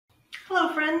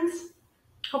Hello friends,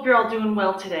 hope you're all doing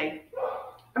well today.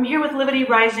 I'm here with Livity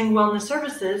Rising Wellness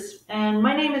Services and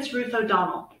my name is Ruth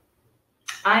O'Donnell.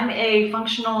 I'm a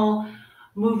functional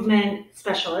movement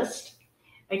specialist.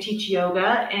 I teach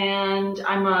yoga and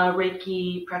I'm a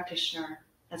Reiki practitioner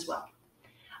as well.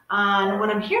 And what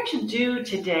I'm here to do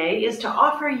today is to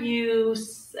offer you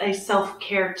a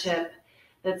self-care tip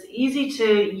that's easy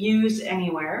to use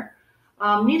anywhere.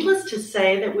 Needless to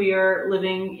say that we are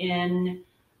living in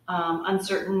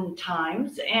uncertain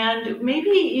times, and maybe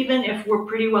even if we're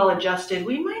pretty well adjusted,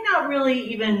 we might not really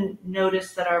even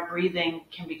notice that our breathing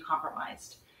can be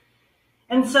compromised.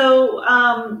 And so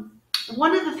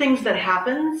one of the things that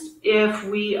happens if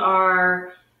we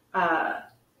are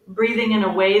breathing in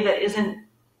a way that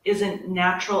isn't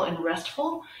natural and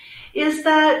restful is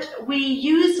that we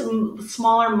use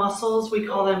smaller muscles. We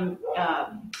call them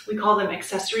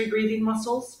accessory breathing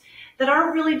muscles that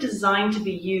aren't really designed to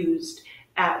be used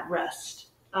at rest.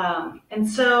 And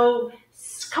so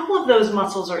a couple of those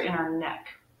muscles are in our neck.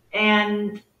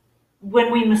 And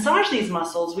when we massage these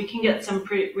muscles, we can get some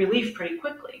relief pretty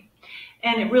quickly.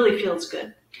 And it really feels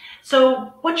good.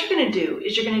 So what you're going to do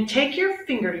is you're going to take your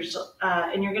fingers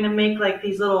and you're going to make like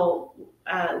these little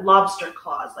lobster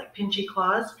claws, like pinchy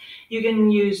claws. You can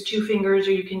use 2 fingers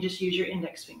or you can just use your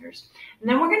index fingers. And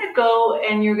then we're going to go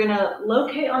and you're going to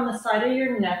locate on the side of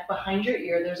your neck behind your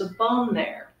ear. There's a bone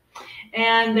there.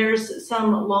 And there's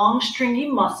some long stringy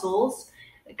muscles,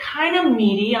 kind of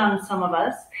meaty on some of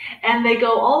us, and they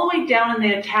go all the way down and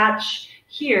they attach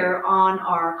here on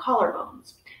our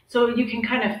collarbones. So you can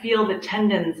kind of feel the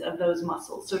tendons of those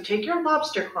muscles. So take your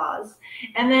lobster claws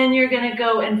and then you're going to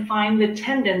go and find the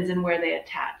tendons and where they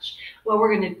attach. What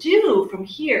we're going to do from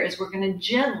here is we're going to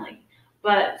gently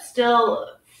but still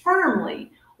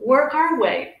firmly work our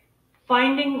way.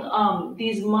 Finding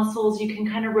these muscles, you can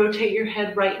kind of rotate your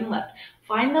head right and left.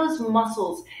 Find those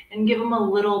muscles and give them a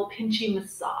little pinchy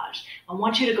massage. I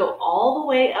want you to go all the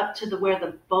way up to where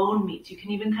the bone meets. You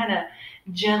can even kind of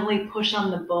gently push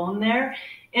on the bone there.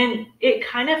 And it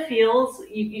kind of feels,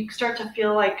 you start to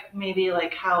feel like maybe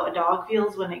like how a dog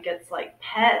feels when it gets like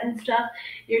pet and stuff.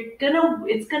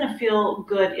 It's gonna feel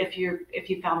good if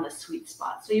you found the sweet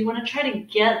spot. So you want to try to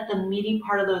get the meaty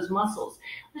part of those muscles.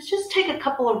 Let's just take a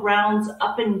couple of rounds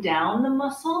up and down the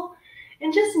muscle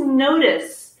and just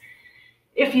notice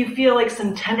if you feel like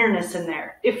some tenderness in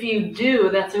there. If you do,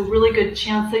 that's a really good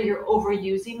chance that you're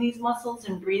overusing these muscles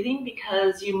and breathing,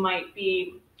 because you might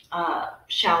be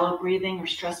shallow breathing or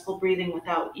stressful breathing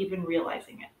without even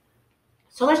realizing it.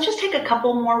 So let's just take a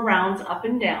couple more rounds up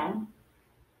and down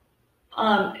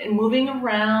and moving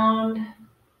around.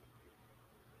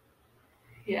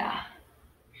 Yeah.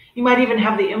 You might even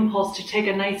have the impulse to take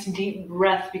a nice deep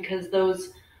breath because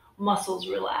those muscles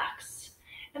relax.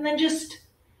 And then just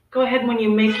go ahead, when you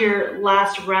make your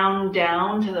last round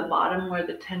down to the bottom where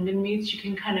the tendon meets, you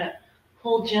can kind of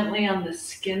pull gently on the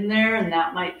skin there, and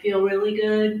that might feel really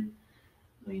good.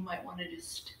 You might want to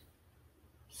just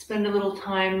spend a little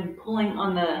time pulling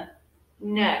on the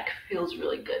neck. Feels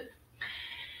really good.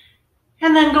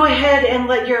 And then go ahead and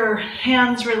let your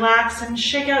hands relax and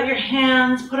shake out your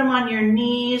hands. Put them on your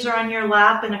knees or on your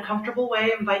lap in a comfortable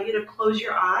way. I invite you to close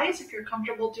your eyes if you're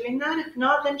comfortable doing that. If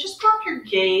not, then just drop your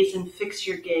gaze and fix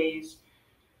your gaze.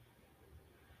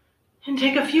 And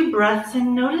take a few breaths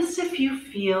and notice if you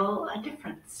feel a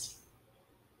difference.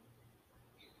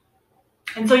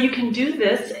 And so you can do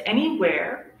this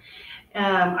anywhere.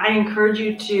 I encourage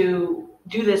you to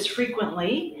do this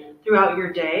frequently throughout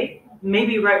your day.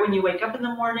 Maybe right when you wake up in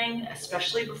the morning,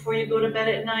 especially before you go to bed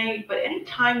at night. But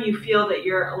anytime you feel that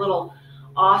you're a little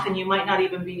off and you might not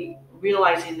even be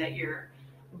realizing that your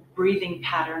breathing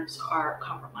patterns are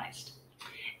compromised.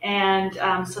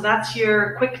 And so that's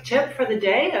your quick tip for the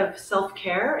day of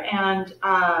self-care. And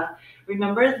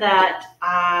remember that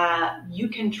you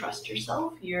can trust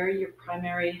yourself. You're your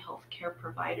primary healthcare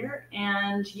provider,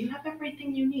 and you have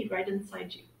everything you need right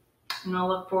inside you. And I'll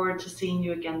look forward to seeing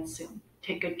you again soon.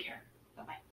 Take good care.